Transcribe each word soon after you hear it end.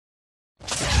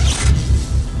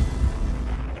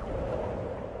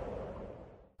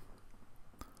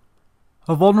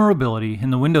A vulnerability in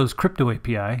the Windows Crypto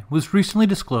API was recently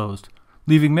disclosed,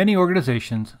 leaving many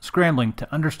organizations scrambling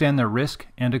to understand their risk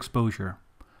and exposure.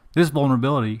 This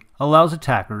vulnerability allows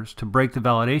attackers to break the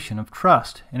validation of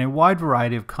trust in a wide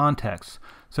variety of contexts,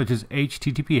 such as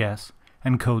HTTPS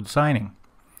and code signing.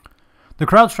 The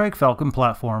CrowdStrike Falcon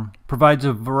Platform provides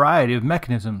a variety of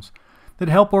mechanisms that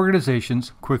help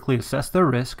organizations quickly assess their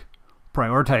risk,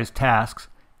 prioritize tasks,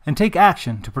 and take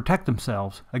action to protect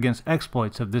themselves against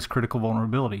exploits of this critical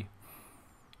vulnerability.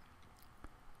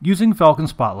 Using Falcon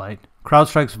Spotlight,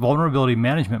 CrowdStrike's vulnerability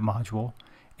management module,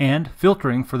 and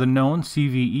filtering for the known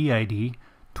CVE ID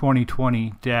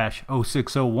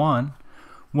 2020-0601,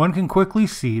 one can quickly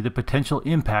see the potential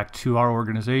impact to our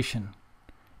organization.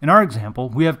 In our example,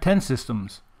 we have 10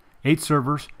 systems, 8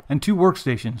 servers, and 2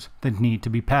 workstations that need to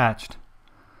be patched.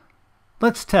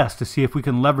 Let's test to see if we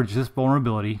can leverage this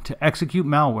vulnerability to execute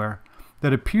malware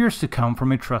that appears to come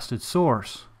from a trusted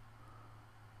source.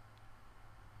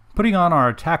 Putting on our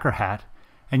attacker hat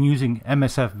and using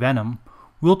MSF Venom,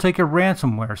 we'll take a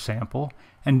ransomware sample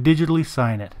and digitally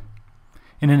sign it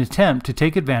in an attempt to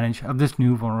take advantage of this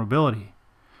new vulnerability.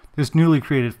 This newly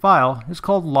created file is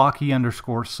called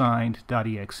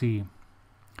locky_signed.exe.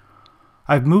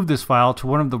 I've moved this file to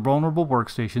one of the vulnerable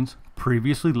workstations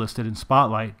previously listed in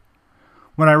Spotlight.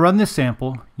 When I run this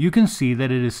sample, you can see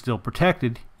that it is still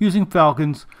protected using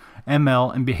Falcon's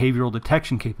ML and behavioral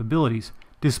detection capabilities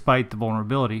despite the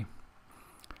vulnerability.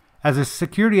 As a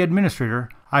security administrator,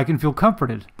 I can feel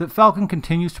comforted that Falcon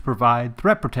continues to provide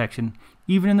threat protection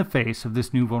even in the face of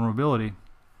this new vulnerability.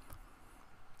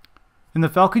 In the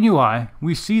Falcon UI,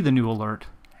 we see the new alert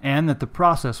and that the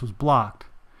process was blocked.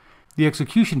 The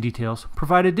execution details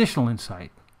provide additional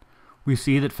insight. We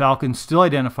see that Falcon still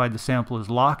identified the sample as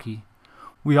Locky.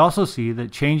 We also see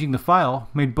that changing the file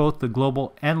made both the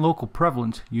global and local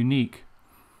prevalence unique.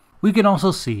 We can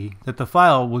also see that the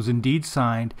file was indeed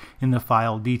signed in the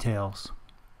file details.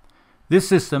 This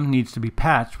system needs to be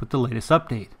patched with the latest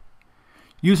update.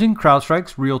 Using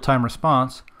CrowdStrike's real-time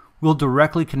response, we'll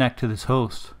directly connect to this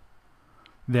host.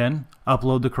 Then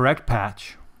upload the correct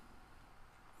patch,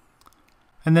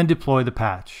 and then deploy the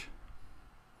patch.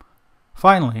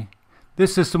 Finally,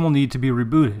 this system will need to be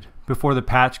rebooted before the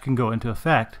patch can go into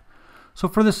effect, so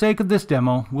for the sake of this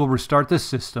demo, we'll restart this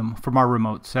system from our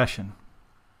remote session.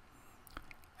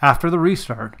 After the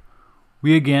restart,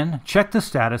 we again check the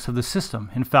status of the system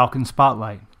in Falcon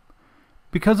Spotlight.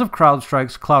 Because of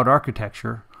CrowdStrike's cloud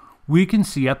architecture, we can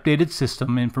see updated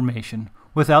system information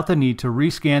without the need to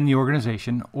rescan the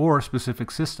organization or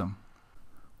specific system.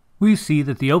 We see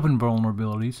that the open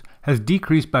vulnerabilities has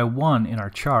decreased by 1 in our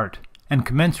chart, and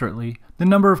commensurately, the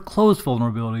number of closed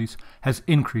vulnerabilities has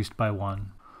increased by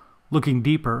 1. Looking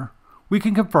deeper, we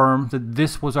can confirm that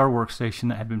this was our workstation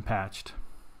that had been patched.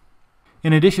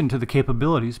 In addition to the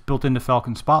capabilities built into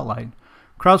Falcon Spotlight,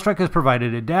 CrowdStrike has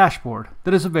provided a dashboard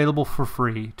that is available for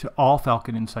free to all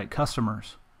Falcon Insight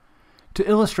customers. To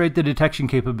illustrate the detection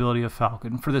capability of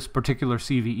Falcon for this particular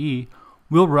CVE,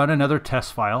 we'll run another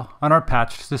test file on our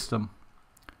patched system.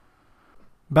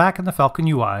 Back in the Falcon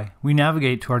UI, we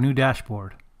navigate to our new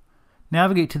dashboard.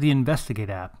 Navigate to the Investigate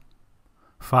app.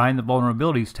 Find the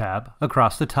Vulnerabilities tab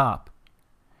across the top.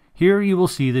 Here you will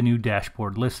see the new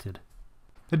dashboard listed.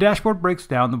 The dashboard breaks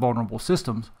down the vulnerable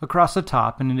systems across the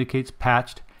top and indicates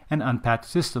patched and unpatched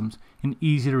systems in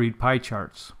easy-to-read pie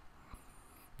charts.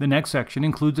 The next section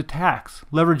includes attacks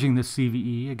leveraging the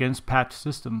CVE against patched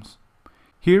systems.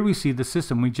 Here we see the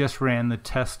system we just ran the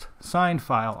test signed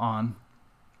file on.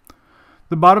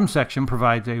 The bottom section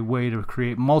provides a way to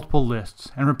create multiple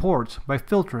lists and reports by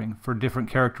filtering for different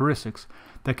characteristics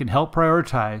that can help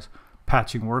prioritize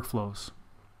patching workflows.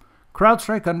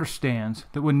 CrowdStrike understands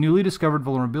that when newly discovered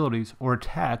vulnerabilities or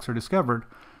attacks are discovered,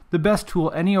 the best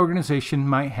tool any organization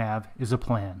might have is a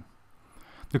plan.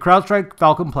 The CrowdStrike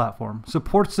Falcon Platform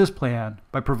supports this plan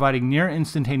by providing near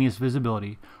instantaneous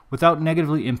visibility without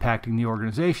negatively impacting the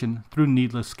organization through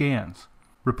needless scans,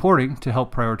 reporting to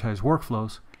help prioritize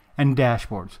workflows, and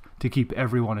dashboards to keep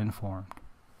everyone informed.